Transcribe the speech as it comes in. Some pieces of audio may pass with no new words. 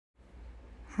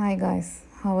Hi guys,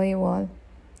 how are you all?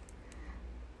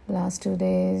 Last 2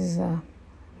 days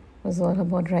was all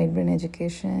about right brain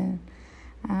education,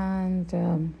 and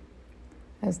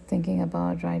I was thinking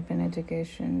about right brain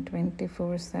education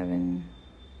 24/7.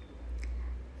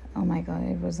 Oh my god,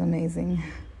 it was amazing.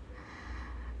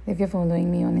 If you're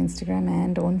following me on Instagram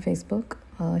and on Facebook,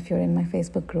 if you're in my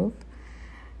Facebook group,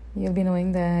 you'll be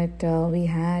knowing that we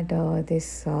had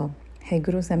this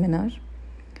Hegru seminar.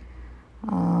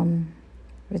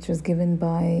 Which was given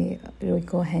by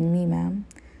Roiko Henmi ma'am,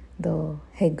 the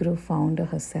Hegru founder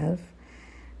herself.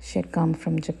 She had come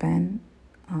from Japan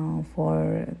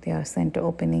for their center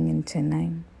opening in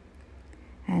Chennai.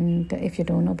 And if you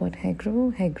don't know about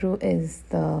Hegru is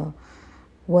the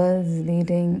world's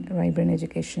leading right brain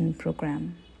education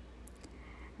program.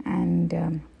 And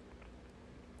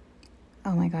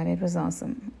oh my god, it was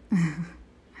awesome.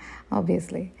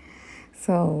 Obviously.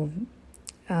 So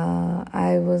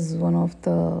I was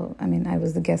I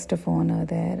was the guest of honor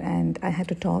there, and I had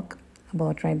to talk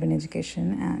about right brain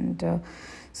education. And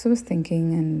so I was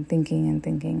thinking.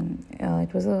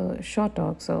 It was a short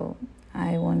talk, so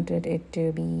I wanted it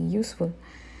to be useful.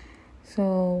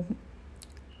 So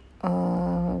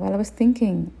while I was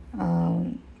thinking,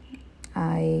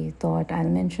 I thought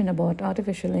I'll mention about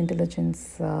artificial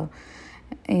intelligence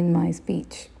in my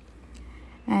speech.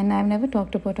 And I've never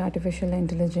talked about artificial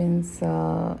intelligence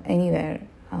anywhere.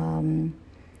 I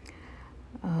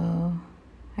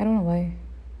don't know why.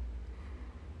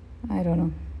 I don't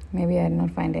know. Maybe I did not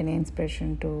find any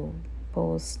inspiration to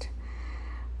post.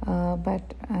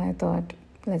 But I thought,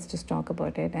 let's just talk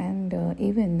about it. And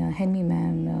even Henmi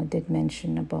ma'am did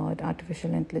mention about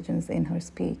artificial intelligence in her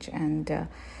speech. And I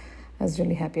was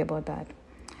really happy about that.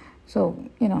 So,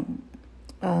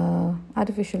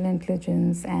 artificial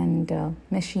intelligence and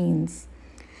machines,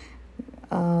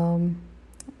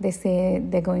 they say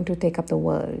they're going to take up the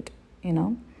world,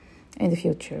 in the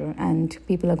future, and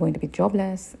people are going to be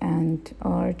jobless, and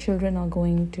our children are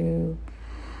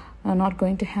not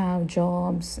going to have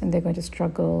jobs, and they're going to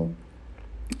struggle.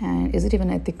 And is it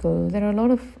even ethical? There are a lot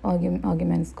of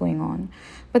arguments going on,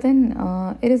 but then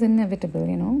it is inevitable.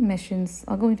 Machines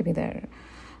are going to be there.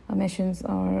 Machines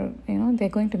are, they're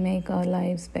going to make our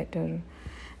lives better.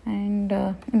 And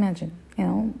imagine,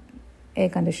 air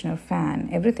conditioner, fan,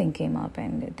 everything came up,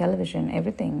 and television,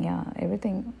 everything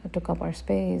took up our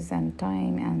space and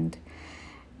time, and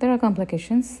there are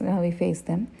complications, we face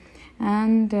them,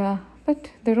 and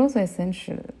but they're also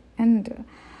essential and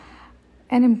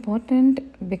important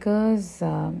because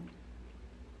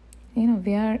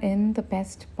we are in the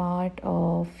best part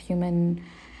of we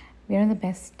are in the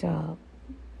best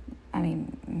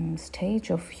stage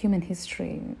of human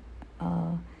history.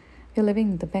 We're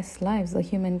living the best lives a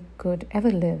human could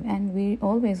ever live, and we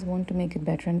always want to make it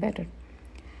better and better.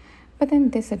 But then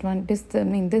this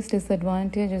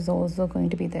disadvantage is also going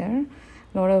to be there.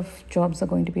 A lot of jobs are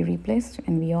going to be replaced,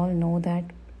 and we all know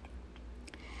that.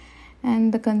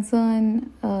 And the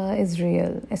concern is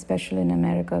real, especially in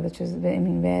America, which is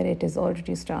where it is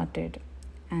already started.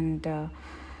 And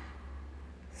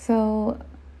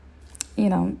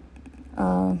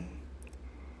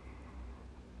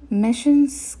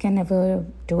machines can never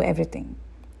do everything.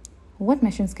 What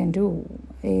machines can do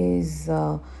is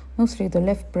mostly the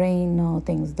left brain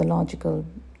things, the logical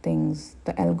things,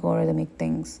 the algorithmic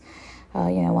things.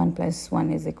 1 +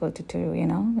 1 = 2.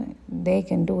 They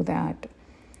can do that,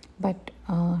 but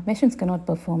machines cannot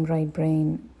perform right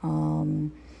brain.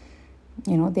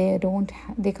 They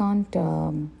can't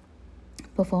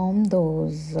perform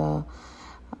those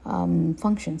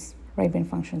functions, right brain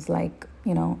functions, like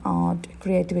art,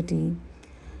 creativity,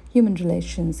 human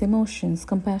relations, emotions,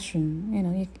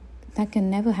 compassion. That can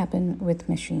never happen with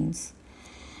machines.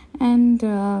 And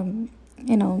a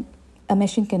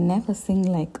machine can never sing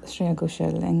like Shreya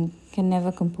Ghoshal and can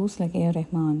never compose like A.R.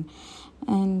 Rahman.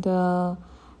 And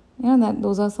that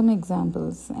those are some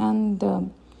examples. And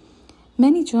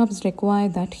many jobs require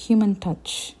that human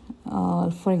touch.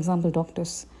 For example,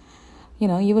 doctors.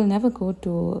 You will never go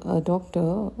to a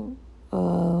doctor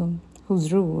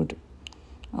who's rude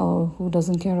or who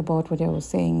doesn't care about what I was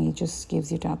saying. He just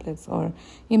gives you tablets. Or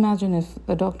imagine if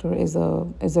a doctor is a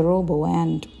robo,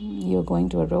 and you're going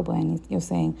to a robo and you're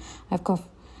saying, I have cough,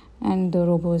 and the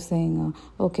robo is saying,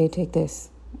 okay, take this,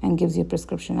 and gives you a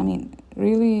prescription.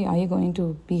 Really, are you going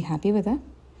to be happy with that?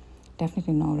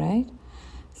 Definitely no, right?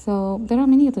 So there are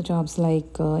many other jobs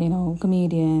like,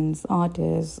 comedians,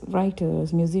 artists,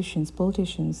 writers, musicians,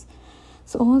 politicians.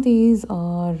 So all these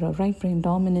are right brain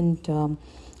dominant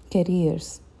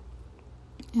careers.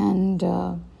 And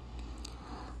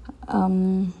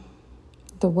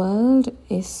the world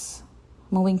is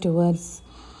moving towards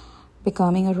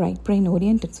becoming a right brain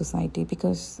oriented society,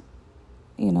 because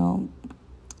you know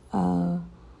uh,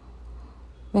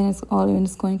 when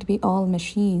it's going to be all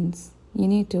machines, you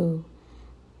need to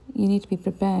be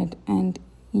prepared, and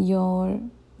your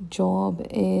job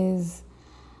is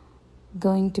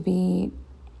going to be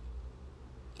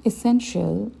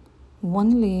essential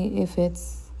only if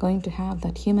it's going to have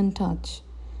that human touch,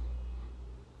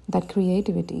 that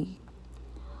creativity,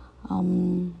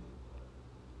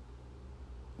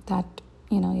 that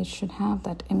it should have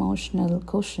that emotional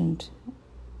quotient.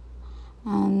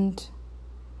 And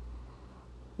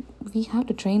we have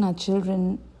to train our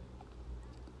children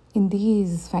in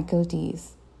these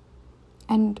faculties.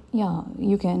 And yeah,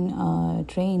 you can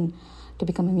train to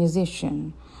become a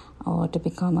musician or to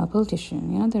become a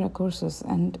politician. There are courses.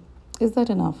 And is that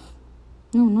enough?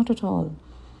 No, not at all.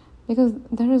 Because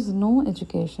there is no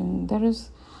education. There is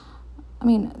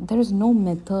no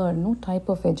method, no type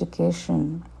of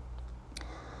education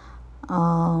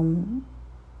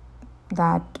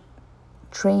that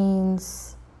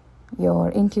trains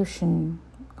your intuition,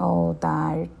 or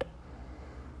that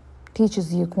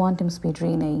teaches you quantum speed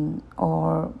reading,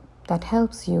 or that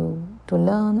helps you to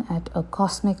learn at a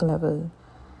cosmic level.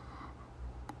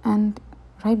 And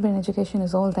right brain education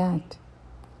is all that,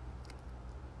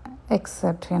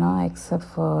 except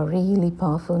for really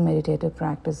powerful meditative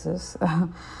practices.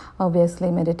 Obviously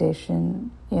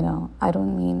meditation, I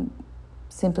don't mean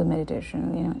simple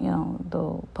meditation,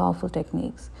 the powerful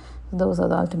techniques. Those are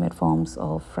the ultimate forms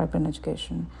of right brain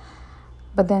education.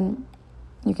 But then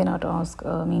you cannot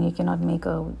you cannot make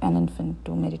an infant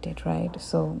to meditate, right?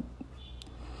 So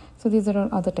these are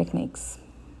other techniques.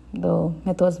 The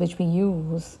methods which we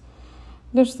use,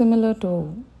 they're similar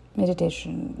to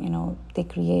meditation. They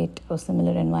create a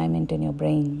similar environment in your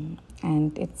brain,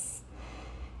 and it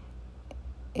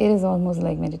is almost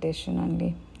like meditation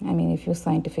only. If you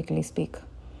scientifically speak.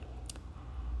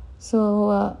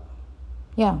 So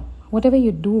whatever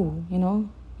you do,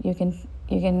 you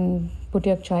can put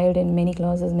your child in many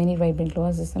classes, many right brain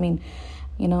classes.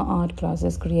 Art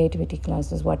classes, creativity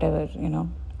classes, whatever,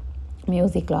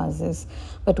 music classes.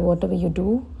 But whatever you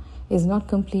do is not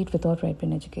complete without right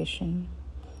brain education,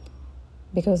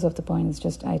 because of the points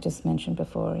I just mentioned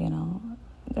before.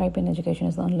 Right brain education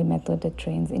is the only method that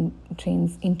trains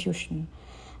intuition,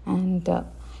 and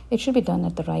it should be done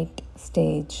at the right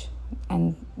stage,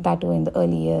 and that too in the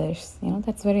early years.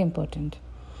 That's very important.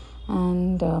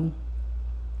 And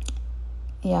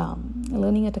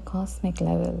learning at a cosmic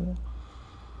level.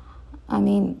 I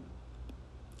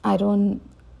don't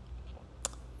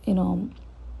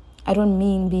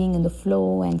mean being in the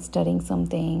flow and studying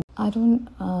something. I don't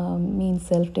mean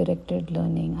self-directed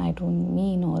learning. I don't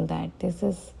mean all that. This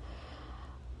is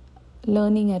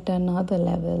learning at another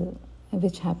level,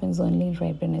 which happens only in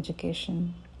right brain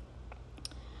education.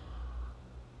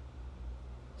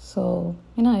 So,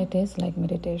 it is like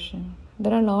meditation.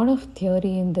 There are a lot of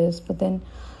theory in this, but then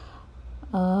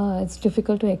it's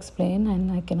difficult to explain,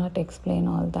 and I cannot explain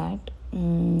all that.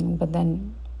 But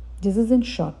then this is in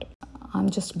short. I'm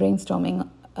just brainstorming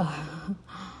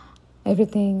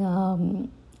everything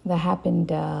that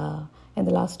happened in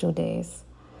the last 2 days.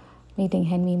 Meeting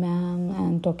Henry ma'am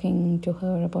and talking to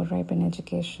her about right brain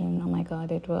education. Oh my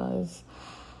God, it was...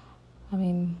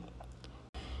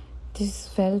 this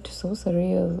felt so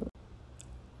surreal.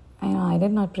 I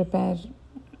did not prepare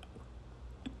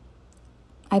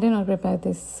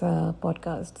this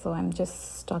podcast, so I'm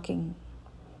just talking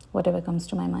whatever comes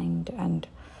to my mind. And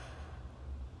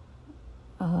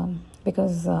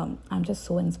because I'm just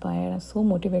so inspired, I'm so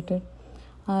motivated.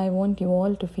 I want you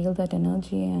all to feel that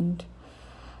energy, and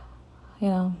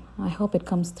I hope it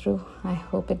comes through. I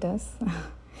hope it does.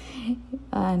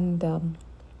 And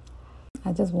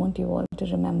I just want you all to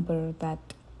remember that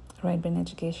right brain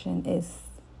education is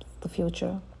the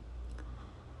future.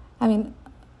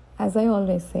 As I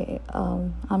always say,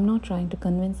 I'm not trying to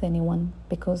convince anyone,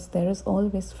 because there is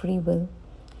always free will.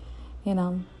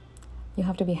 You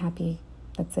have to be happy.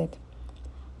 That's it.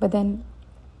 But then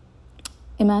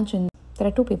imagine there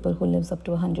are two people who lives up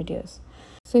to 100 years.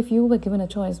 So if you were given a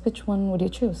choice, which one would you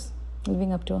choose?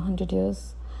 Living up to 100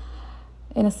 years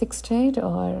in a sick state,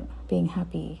 or being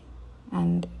happy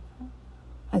and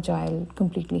agile,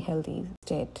 completely healthy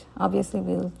state? Obviously,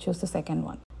 we'll choose the second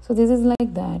one. So this is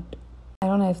like that. I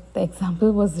don't know if the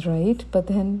example was right, but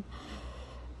then,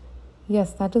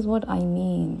 yes, that is what I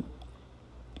mean.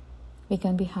 We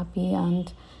can be happy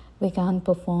and we can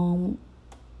perform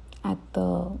at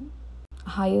the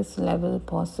highest level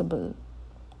possible.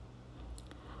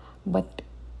 But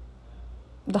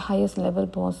the highest level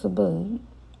possible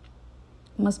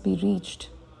must be reached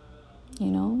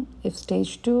If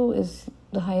stage 2 is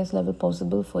the highest level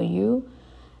possible for you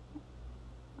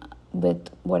with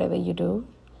whatever you do,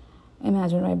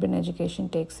 imagine right brain education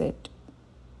takes it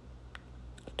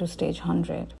to stage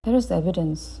 100. There is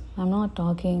evidence. I'm not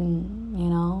talking,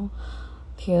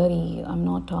 theory. I'm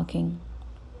not talking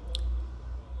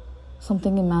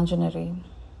something imaginary.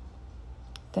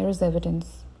 There is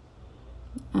evidence.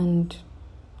 And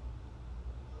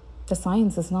the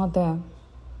science is not there.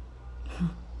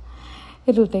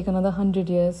 It will take another 100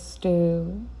 years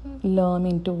to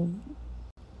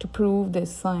to prove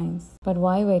this science. But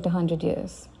why wait 100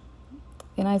 years?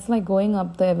 It's like going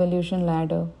up the evolution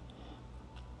ladder.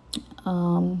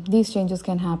 These changes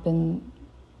can happen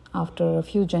after a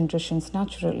few generations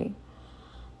naturally.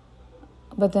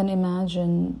 But then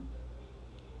imagine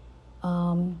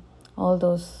all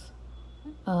those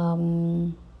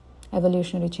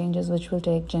evolutionary changes which will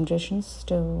take generations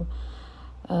to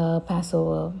pass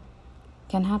over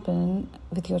can happen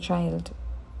with your child.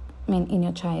 In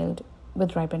your child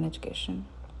with right brain education,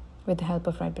 with the help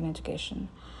of right brain education.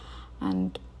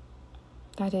 And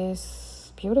that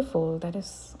is beautiful. That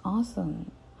is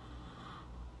awesome.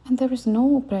 And there is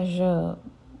no pressure.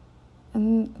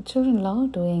 And children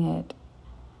love doing it.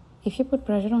 If you put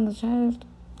pressure on the child,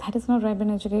 that is not right brain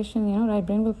education. Right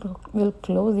brain will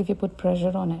close if you put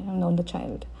pressure on it and on the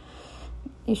child.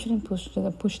 You shouldn't push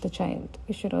the child.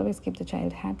 You should always keep the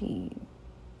child happy.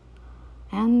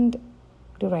 And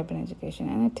do right brain education.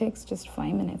 And it takes just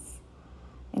 5 minutes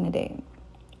in a day.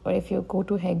 Or if you go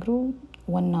to Hegru,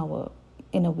 1 hour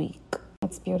in a week.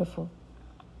 That's beautiful.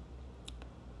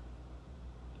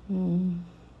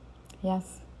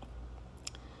 Yes.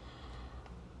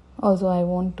 Also, I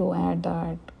want to add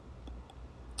that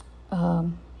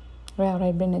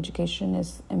right brain education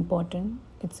is important.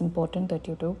 It's important that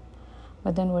you do.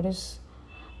 But then what is,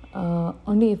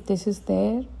 only if this is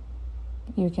there,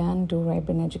 you can do right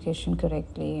brain education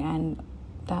correctly. And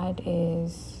that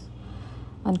is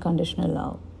unconditional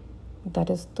love. That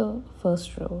is the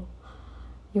first rule.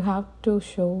 You have to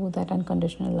show that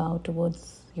unconditional love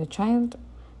towards your child.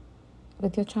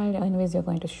 With your child, anyways, you're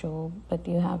going to show, but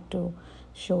you have to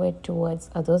show it towards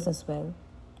others as well.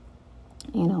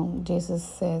 Jesus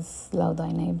says, love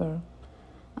thy neighbor.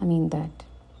 I mean that.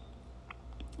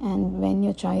 And when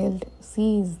your child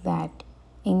sees that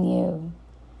in you,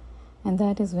 and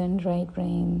that is when right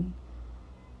brain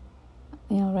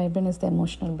is the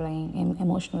emotional brain.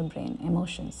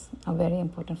 Emotions are very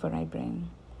important for right brain.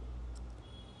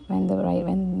 When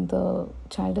the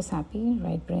child is happy,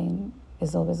 right brain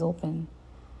is always open.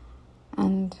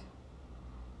 And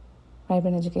right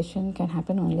brain education can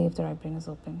happen only if the right brain is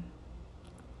open.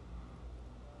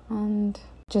 And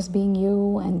just being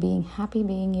you and being happy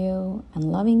being you and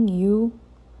loving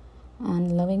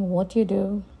what you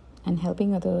do and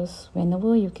helping others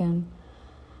whenever you can.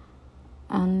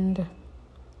 And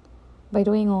by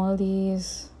doing all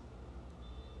these,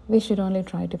 we should only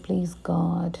try to please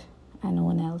God and no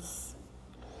one else.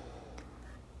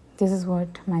 This is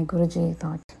what my Guruji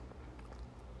thought.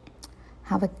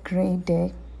 Have a great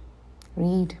day.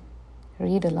 Read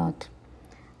a lot,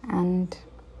 and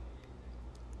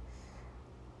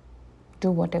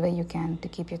do whatever you can to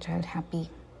keep your child happy.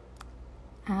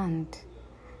 And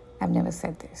I've never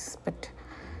said this, but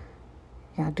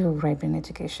do right brain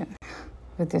education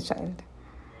with your child.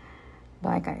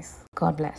 Bye guys. God bless.